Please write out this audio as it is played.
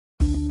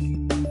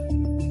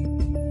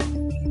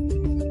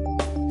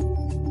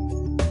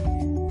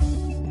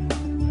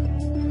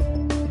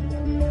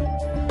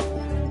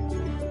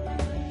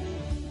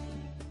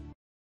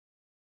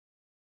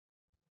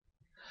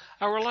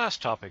Our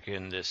last topic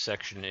in this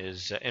section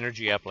is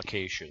energy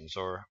applications,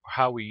 or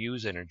how we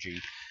use energy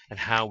and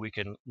how we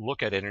can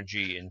look at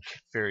energy in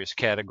various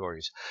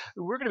categories.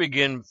 We're going to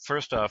begin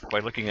first off by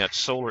looking at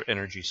solar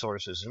energy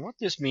sources. And what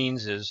this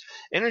means is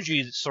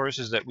energy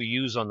sources that we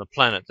use on the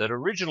planet that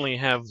originally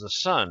have the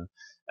sun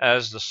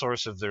as the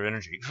source of their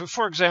energy.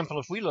 For example,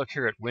 if we look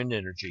here at wind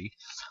energy,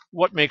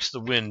 what makes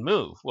the wind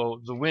move? Well,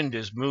 the wind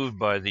is moved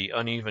by the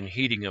uneven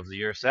heating of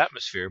the Earth's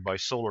atmosphere by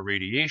solar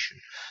radiation.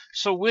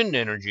 So wind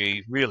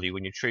energy, really,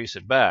 when you trace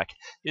it back,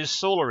 is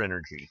solar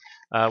energy.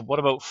 What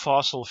about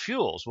fossil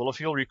fuels? Well,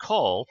 if you'll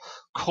recall,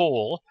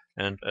 coal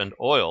and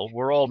oil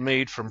were all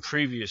made from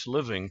previous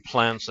living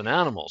plants and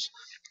animals.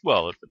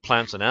 Well,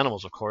 plants and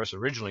animals, of course,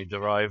 originally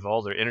derive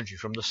all their energy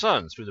from the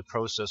sun through the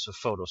process of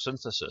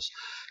photosynthesis.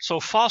 So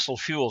fossil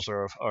fuels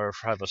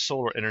have a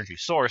solar energy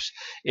source.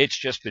 It's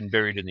just been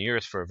buried in the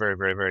earth for a very,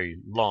 very, very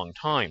long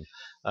time.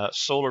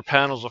 Solar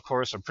panels, of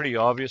course, are pretty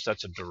obvious.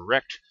 That's a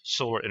direct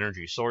solar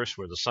energy source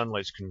where the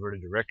sunlight's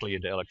converted directly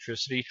into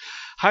electricity.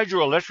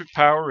 Hydroelectric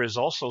power is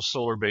also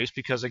solar-based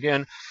because,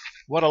 again,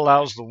 what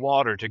allows the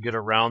water to get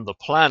around the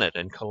planet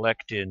and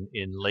collect in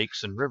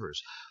lakes and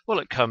rivers? Well,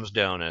 it comes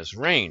down as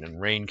rain,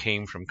 and rain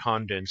came from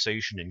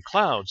condensation in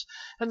clouds,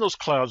 and those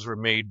clouds were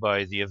made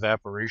by the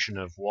evaporation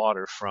of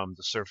water from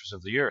the surface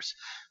of the earth.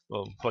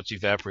 Well, what's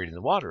evaporating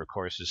the water, of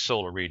course, is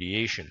solar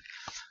radiation.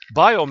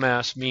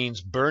 Biomass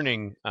means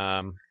burning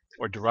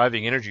or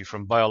deriving energy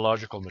from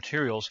biological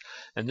materials,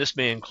 and this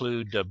may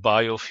include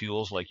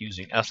biofuels like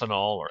using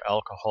ethanol or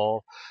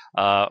alcohol,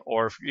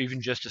 or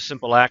even just a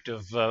simple act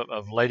of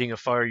lighting a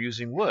fire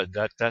using wood.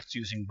 That's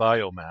using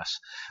biomass.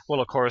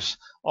 Well, of course,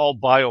 all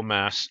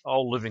biomass,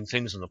 all living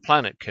things on the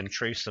planet can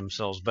trace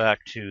themselves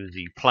back to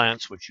the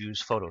plants which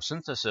use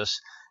photosynthesis,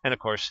 and of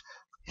course,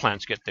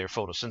 plants get their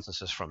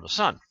photosynthesis from the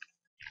sun.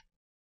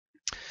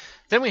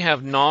 Then we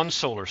have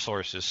non-solar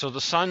sources, so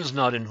the sun's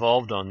not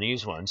involved on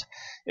these ones.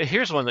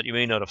 Here's one that you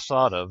may not have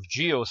thought of,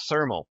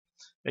 geothermal.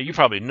 Now, you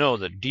probably know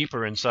that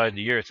deeper inside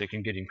the earth it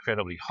can get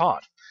incredibly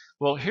hot.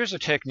 Well, here's a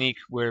technique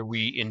where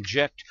we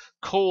inject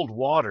cold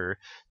water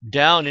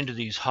down into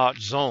these hot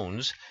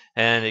zones,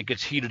 and it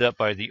gets heated up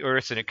by the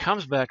earth, and it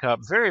comes back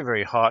up very,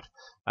 very hot,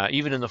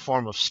 even in the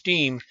form of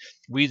steam.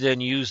 We then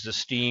use the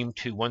steam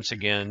to once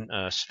again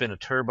spin a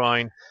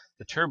turbine.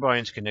 The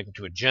turbine is connected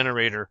to a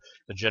generator.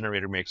 The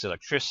generator makes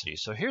electricity.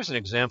 So here's an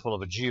example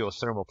of a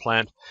geothermal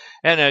plant.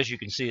 And as you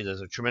can see,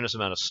 there's a tremendous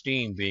amount of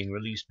steam being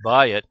released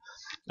by it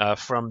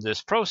from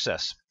this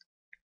process.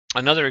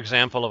 Another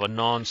example of a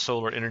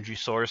non-solar energy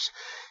source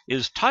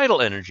is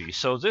tidal energy.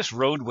 So this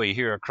roadway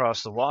here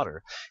across the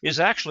water is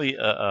actually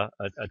a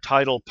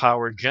tidal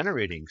power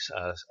generating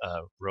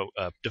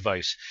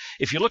device.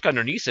 If you look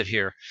underneath it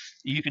here,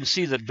 you can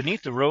see that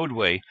beneath the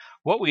roadway,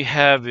 what we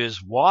have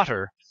is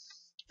water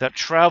that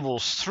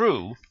travels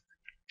through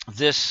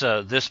this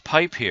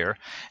pipe here,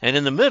 and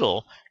in the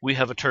middle we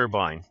have a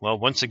turbine. Well,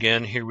 once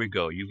again, here we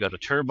go. You've got a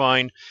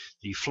turbine.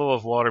 The flow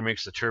of water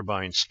makes the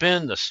turbine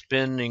spin. The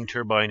spinning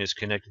turbine is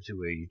connected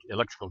to an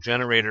electrical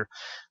generator.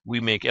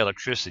 We make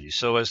electricity.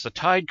 So as the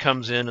tide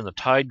comes in and the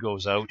tide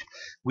goes out,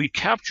 we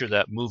capture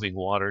that moving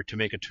water to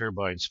make a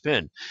turbine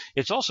spin.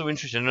 It's also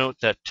interesting to note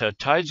that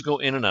tides go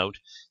in and out.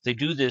 They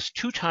do this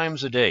 2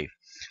 times a day.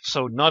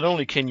 So not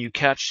only can you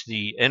catch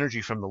the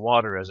energy from the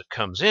water as it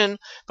comes in,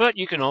 but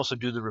you can also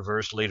do the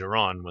reverse later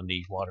on when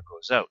the water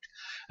goes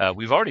out.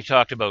 We've already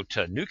talked about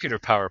nuclear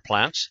power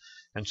plants,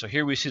 and so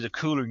here we see the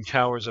cooling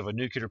towers of a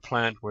nuclear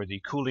plant where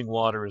the cooling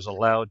water is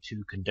allowed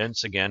to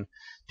condense again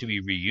to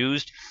be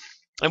reused.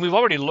 And we've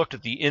already looked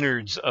at the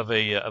innards of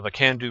a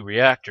CANDU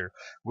reactor,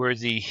 where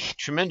the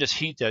tremendous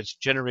heat that's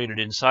generated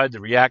inside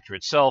the reactor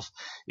itself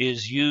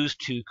is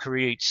used to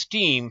create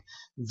steam.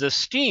 The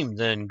steam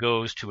then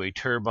goes to a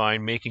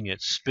turbine, making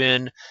it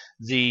spin.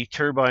 The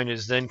turbine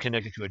is then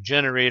connected to a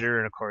generator,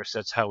 and of course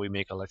that's how we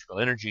make electrical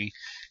energy.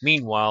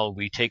 Meanwhile,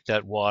 we take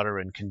that water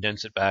and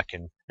condense it back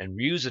and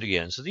reuse it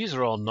again. So these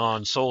are all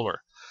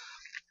non-solar.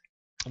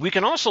 We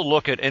can also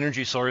look at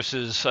energy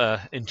sources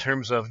in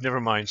terms of, never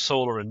mind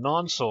solar and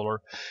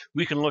non-solar,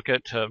 we can look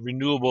at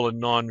renewable and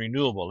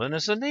non-renewable. And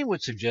as the name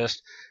would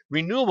suggest,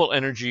 renewable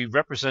energy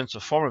represents a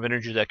form of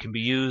energy that can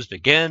be used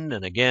again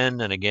and again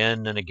and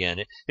again and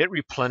again. It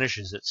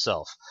replenishes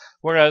itself,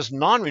 whereas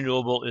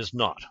non-renewable is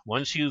not.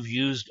 Once you've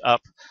used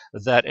up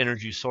that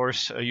energy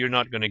source, you're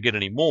not going to get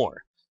any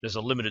more. There's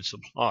a limited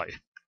supply.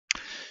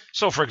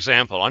 So, for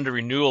example, under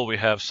renewal, we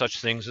have such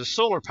things as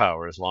solar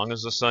power. As long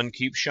as the sun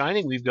keeps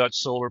shining, we've got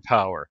solar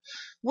power.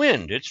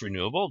 Wind, it's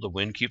renewable. The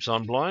wind keeps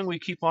on blowing. We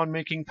keep on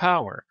making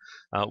power.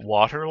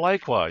 Water,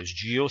 likewise.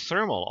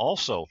 Geothermal,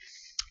 also.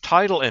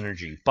 Tidal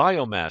energy,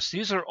 biomass,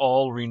 these are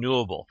all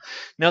renewable.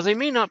 Now, they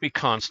may not be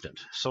constant.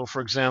 So,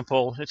 for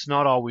example, it's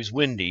not always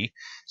windy,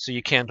 so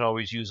you can't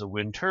always use a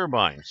wind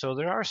turbine. So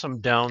there are some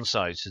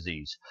downsides to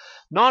these.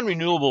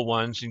 Non-renewable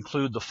ones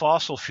include the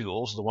fossil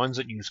fuels, the ones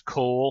that use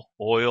coal,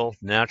 oil,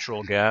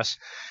 natural gas.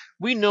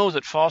 We know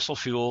that fossil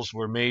fuels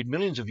were made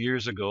millions of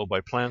years ago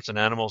by plants and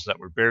animals that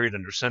were buried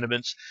under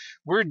sediments.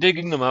 We're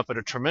digging them up at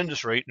a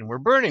tremendous rate, and we're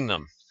burning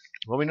them.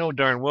 Well, we know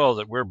darn well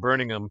that we're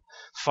burning them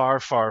far,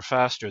 far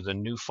faster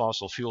than new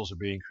fossil fuels are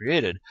being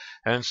created.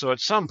 And so at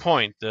some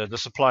point, the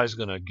supply is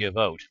going to give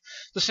out.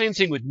 The same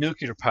thing with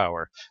nuclear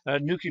power.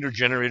 Nuclear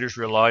generators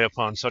rely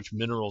upon such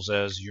minerals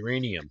as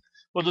uranium.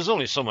 Well, there's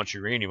only so much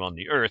uranium on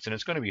the Earth, and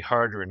it's going to be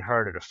harder and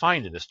harder to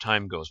find it as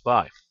time goes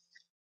by.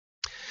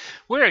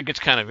 Where it gets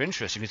kind of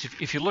interesting is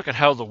if you look at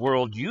how the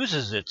world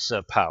uses its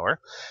power,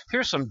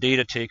 here's some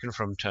data taken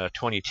from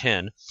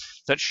 2010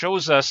 that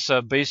shows us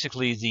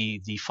basically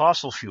the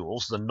fossil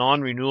fuels, the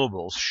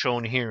non-renewables,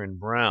 shown here in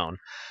brown,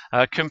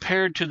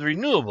 compared to the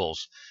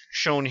renewables,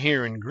 shown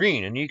here in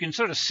green. And you can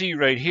sort of see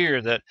right here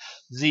that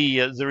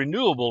the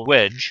renewable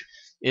wedge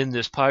in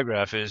this pie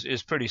graph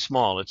is pretty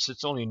small.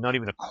 It's only not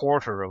even a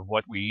quarter of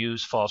what we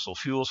use fossil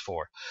fuels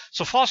for.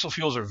 So fossil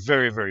fuels are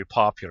very, very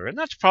popular, and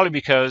that's probably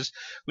because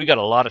we got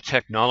a lot of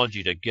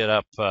technology to get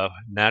up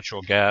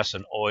natural gas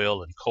and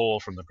oil and coal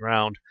from the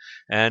ground,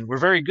 and we're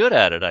very good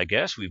at it, I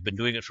guess. We've been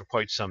doing it for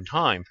quite some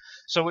time,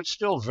 so it's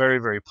still very,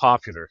 very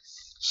popular.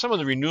 Some of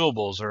the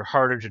renewables are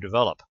harder to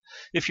develop.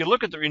 If you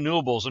look at the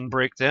renewables and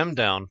break them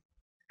down,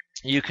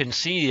 you can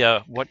see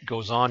what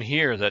goes on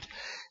here, that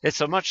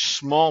it's a much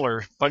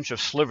smaller bunch of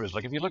slivers.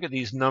 Like if you look at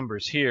these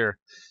numbers here,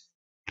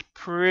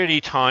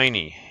 pretty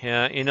tiny.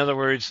 In other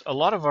words, a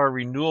lot of our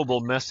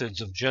renewable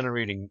methods of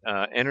generating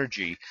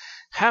energy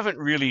haven't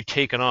really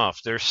taken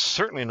off. They're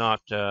certainly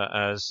not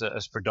as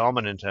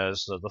predominant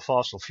as the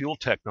fossil fuel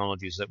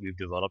technologies that we've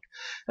developed.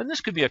 And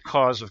this could be a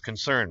cause of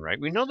concern, right?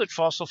 We know that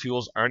fossil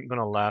fuels aren't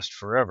going to last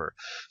forever.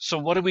 So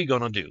what are we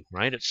going to do,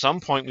 right? At some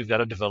point, we've got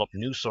to develop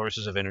new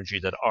sources of energy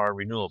that are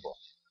renewable.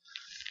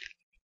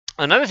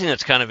 Another thing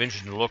that's kind of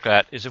interesting to look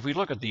at is if we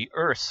look at the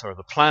Earth or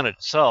the planet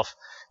itself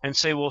and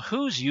say, well,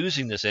 who's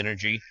using this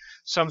energy?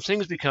 Some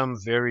things become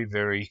very,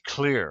 very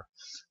clear.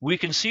 We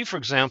can see, for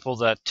example,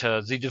 that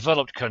the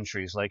developed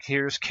countries, like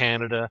here's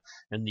Canada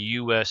and the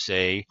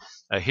USA,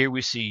 here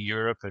we see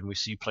Europe and we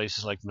see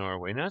places like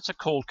Norway. Now, it's a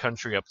cold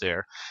country up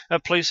there.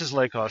 Places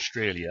like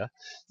Australia.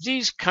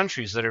 These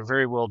countries that are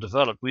very well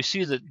developed, we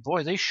see that,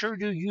 boy, they sure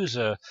do use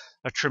a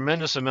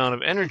tremendous amount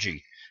of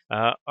energy.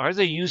 Are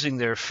they using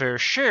their fair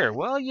share?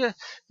 Well, you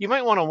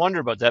might want to wonder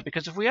about that,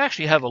 because if we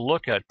actually have a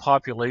look at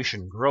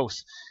population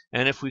growth,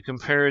 and if we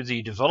compare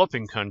the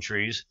developing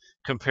countries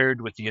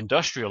compared with the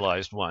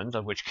industrialized ones,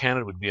 of which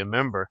Canada would be a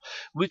member,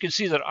 we can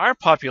see that our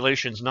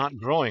population is not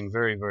growing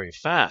very, very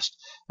fast,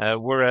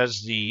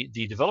 whereas the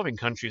developing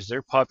countries,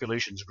 their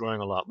population is growing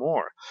a lot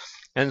more.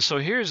 And so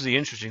here's the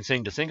interesting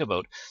thing to think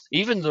about.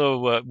 Even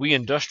though we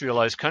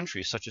industrialized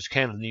countries such as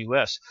Canada and the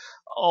US,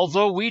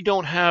 although we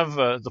don't have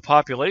the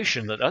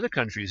population that other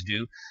countries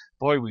do,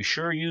 boy, we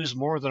sure use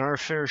more than our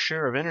fair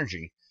share of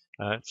energy.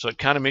 So it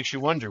kind of makes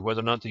you wonder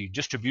whether or not the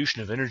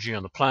distribution of energy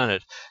on the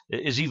planet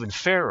is even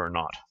fair or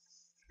not.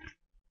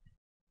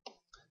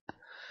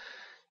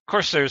 Of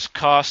course, there's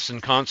costs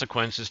and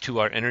consequences to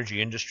our energy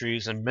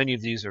industries, and many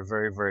of these are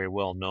very, very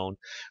well known.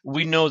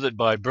 We know that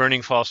by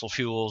burning fossil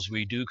fuels,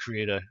 we do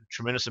create a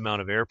tremendous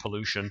amount of air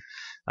pollution.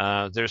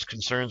 There's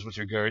concerns with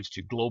regards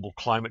to global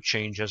climate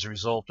change as a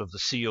result of the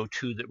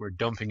CO2 that we're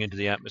dumping into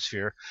the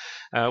atmosphere.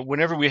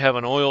 Whenever we have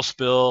an oil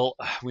spill,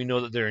 we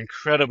know that they're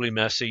incredibly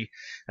messy.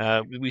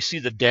 We see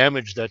the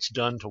damage that's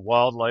done to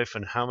wildlife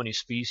and how many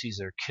species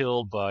are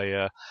killed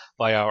by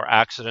our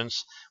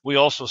accidents. We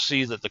also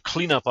see that the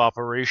cleanup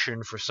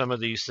operation for some of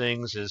these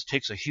things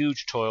takes a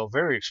huge toil,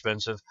 very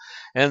expensive,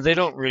 and they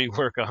don't really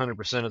work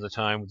 100% of the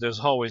time. There's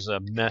always a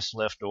mess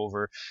left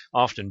over,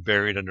 often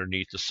buried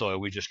underneath the soil.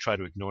 We just try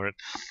to ignore it.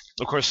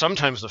 Of course,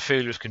 sometimes the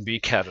failures can be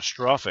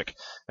catastrophic,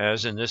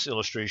 as in this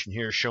illustration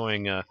here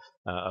showing a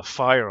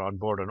fire on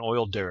board an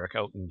oil derrick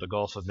out in the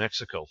Gulf of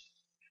Mexico.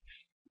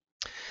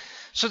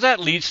 So that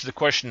leads to the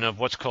question of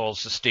what's called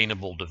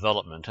sustainable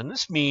development. And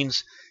this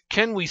means,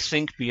 can we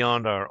think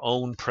beyond our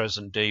own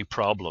present day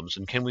problems,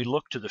 and can we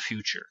look to the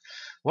future?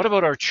 What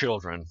about our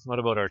children? What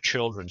about our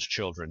children's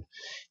children?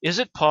 Is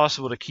it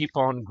possible to keep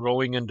on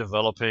growing and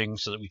developing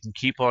so that we can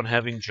keep on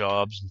having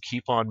jobs and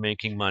keep on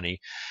making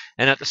money,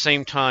 and at the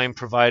same time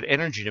provide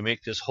energy to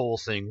make this whole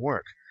thing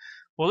work?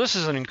 Well, this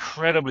is an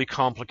incredibly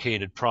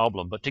complicated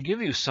problem, but to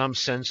give you some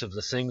sense of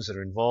the things that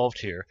are involved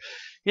here,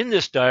 in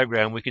this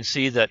diagram we can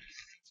see that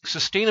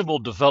sustainable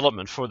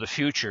development for the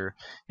future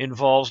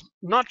involves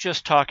not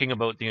just talking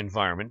about the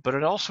environment, but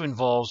it also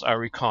involves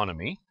our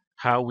economy,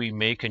 how we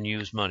make and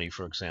use money,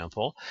 for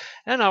example,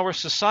 and our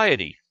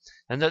society.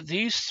 And that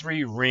these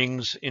three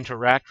rings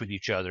interact with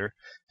each other.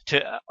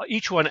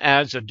 Each one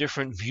adds a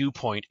different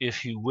viewpoint,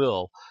 if you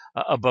will,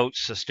 about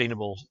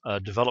sustainable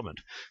development.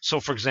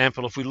 So, for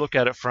example, if we look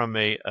at it from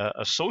a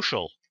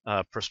social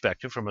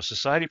perspective, from a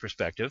society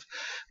perspective,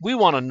 we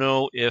want to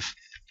know if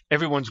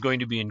everyone's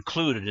going to be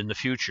included in the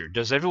future.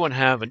 Does everyone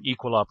have an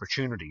equal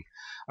opportunity?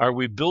 Are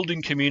we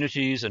building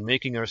communities and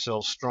making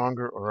ourselves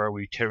stronger, or are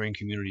we tearing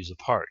communities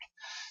apart?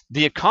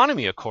 The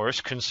economy, of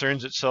course,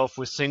 concerns itself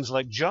with things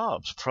like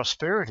jobs,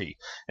 prosperity,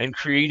 and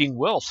creating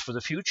wealth for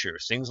the future,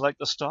 things like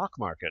the stock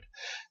market.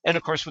 And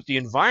of course, with the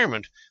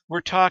environment,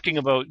 we're talking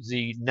about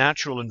the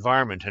natural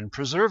environment and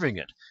preserving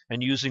it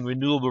and using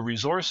renewable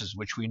resources,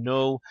 which we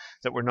know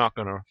that we're not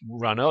going to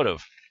run out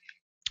of.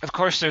 Of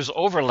course, there's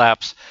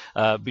overlaps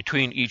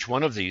between each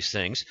one of these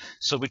things.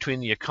 So between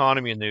the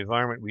economy and the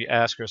environment, we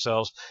ask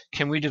ourselves,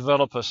 can we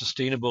develop a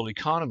sustainable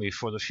economy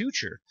for the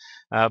future?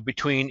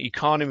 Between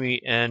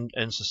economy and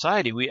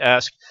society, we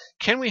ask,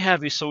 can we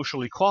have a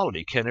social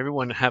equality? Can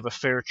everyone have a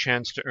fair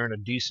chance to earn a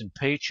decent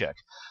paycheck?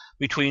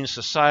 Between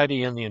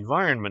society and the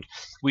environment,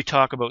 we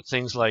talk about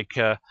things like,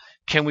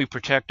 can we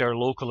protect our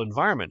local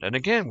environment? And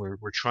again, we're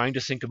trying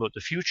to think about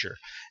the future.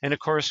 And of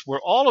course, where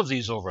all of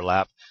these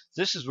overlap,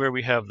 this is where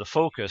we have the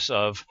focus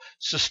of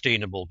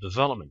sustainable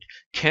development.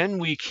 Can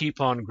we keep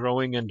on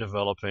growing and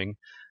developing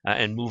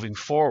and moving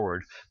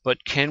forward,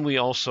 but can we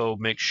also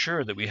make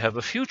sure that we have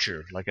a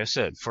future, like I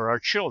said, for our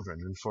children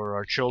and for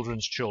our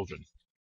children's children?